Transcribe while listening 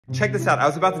Check this out. I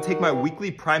was about to take my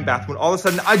weekly Prime bath when all of a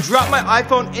sudden I dropped my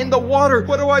iPhone in the water.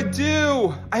 What do I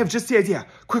do? I have just the idea.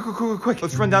 Quick.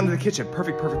 Let's run down to the kitchen.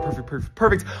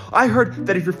 Perfect. I heard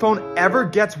that if your phone ever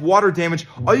gets water damage,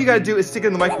 all you gotta do is stick it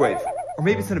in the microwave. Or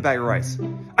maybe it's in a bag of rice.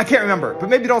 I can't remember, but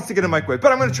maybe don't stick it in the microwave.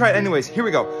 But I'm gonna try it anyways. Here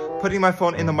we go. Putting my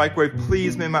phone in the microwave.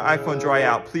 Please make my iPhone dry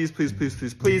out. Please.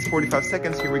 45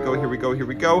 seconds. Here we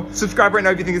go. Subscribe right now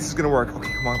if you think this is gonna work.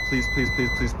 Okay, come on.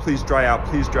 Please dry out.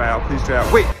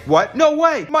 Wait, what? No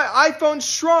way. My iPhone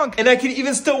shrunk. And I can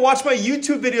even still watch my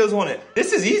YouTube videos on it.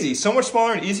 This is easy. So much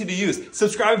smaller and easy to use.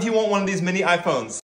 Subscribe if you want one of these mini iPhones.